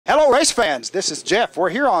Hello, race fans. This is Jeff.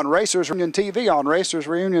 We're here on Racers Reunion TV on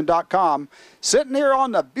RacersReunion.com, sitting here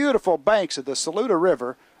on the beautiful banks of the Saluda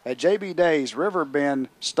River at J.B. Day's Riverbend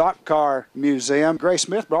Stock Car Museum. Gray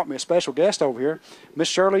Smith brought me a special guest over here, Miss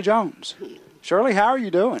Shirley Jones. Shirley, how are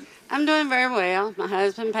you doing? I'm doing very well. My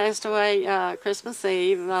husband passed away Christmas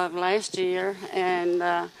Eve of last year, and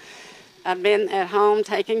I've been at home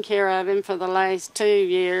taking care of him for the last 2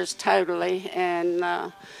 years totally,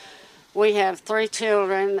 and we have 3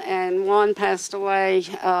 children, and one passed away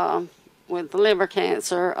with liver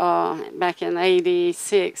cancer back in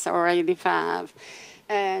 86 or 85.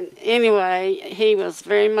 And anyway, he was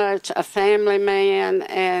very much a family man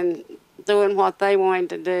and doing what they wanted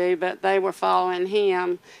to do, but they were following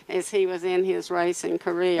him as he was in his racing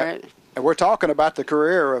career. And we're talking about the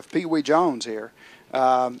career of Pee Wee Jones here.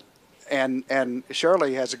 And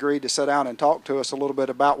Shirley has agreed to sit down and talk to us a little bit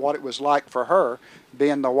about what it was like for her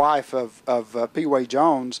being the wife of Pee Wee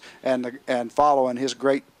Jones and following his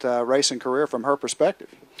great racing career from her perspective.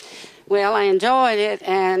 Well, I enjoyed it,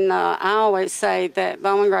 and I always say that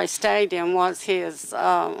Bowman Gray Stadium was his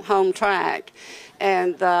home track.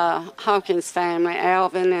 And the Hawkins family,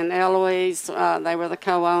 Alvin and Eloise, they were the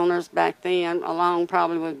co-owners back then, along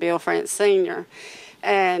probably with Bill France Sr.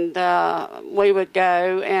 And we would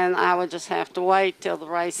go, and I would just have to wait till the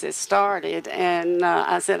races started. And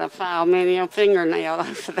I said, I filed many a fingernail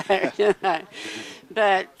over there, you know.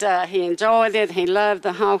 But he enjoyed it. He loved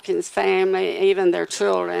the Hawkins family, even their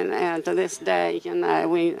children. And to this day, you know,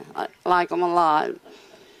 we like them a lot.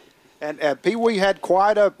 And Pee Wee had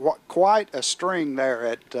quite a string there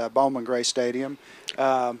at Bowman Gray Stadium.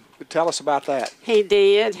 Tell us about that. He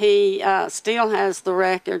did. He still has the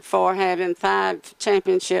record for having 5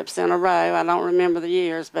 championships in a row. I don't remember the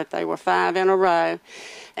years, but they were 5 in a row.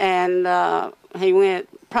 And he went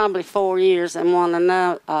probably 4 years and won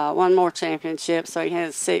one more championship, so he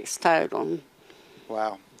has 6 total.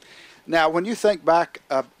 Wow. Now, when you think back,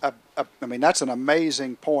 I mean, that's an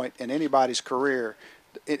amazing point in anybody's career.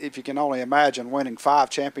 If you can only imagine winning 5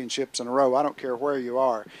 championships in a row, I don't care where you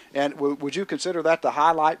are. And would you consider that the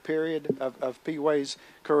highlight period of Pee Wee's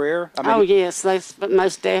career? I mean, oh, yes, that's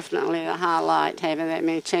most definitely the highlight, having that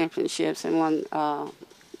many championships in one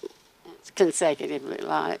consecutively.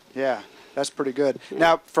 Yeah, that's pretty good. Yeah.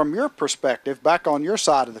 Now, from your perspective, back on your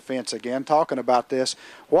side of the fence again, talking about this,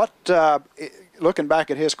 what, looking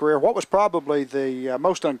back at his career, what was probably the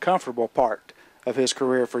most uncomfortable part of his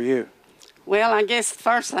career for you? Well, I guess the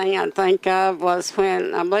first thing I'd think of was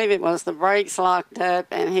when, I believe it was the brakes locked up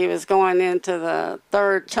and he was going into the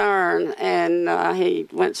 3rd turn, and he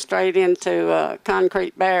went straight into a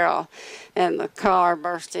concrete barrel and the car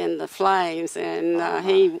burst into flames, and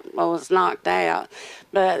he was knocked out.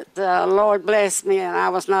 But Lord bless me, and I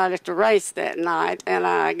was not at the race that night, and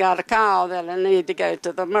I got a call that I needed to go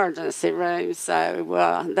to the emergency room. So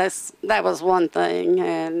that was one thing.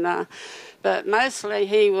 And but mostly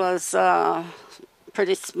he was a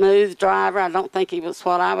pretty smooth driver. I don't think he was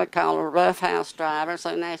what I would call a roughhouse driver,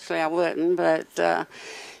 so naturally I wouldn't. But,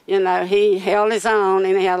 you know, he held his own,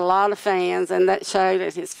 and he had a lot of fans, and that showed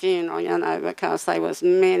at his funeral, you know, because there was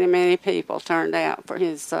many, many people turned out for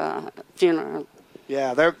his funeral.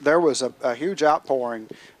 Yeah, there was a huge outpouring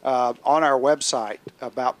on our website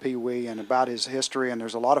about Pee Wee and about his history, and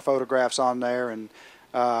there's a lot of photographs on there, and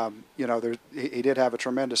you know, he did have a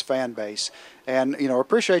tremendous fan base, and you know,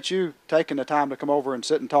 appreciate you taking the time to come over and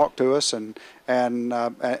sit and talk to us and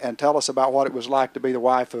tell us about what it was like to be the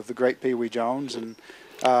wife of the great Pee Wee Jones, and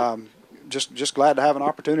just glad to have an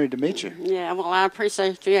opportunity to meet you. Yeah, well, I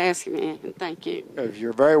appreciate you asking me, and thank you.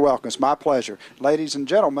 You're very welcome. It's my pleasure. Ladies and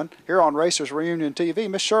gentlemen, here on Racers Reunion TV,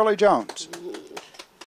 Miss Shirley Jones.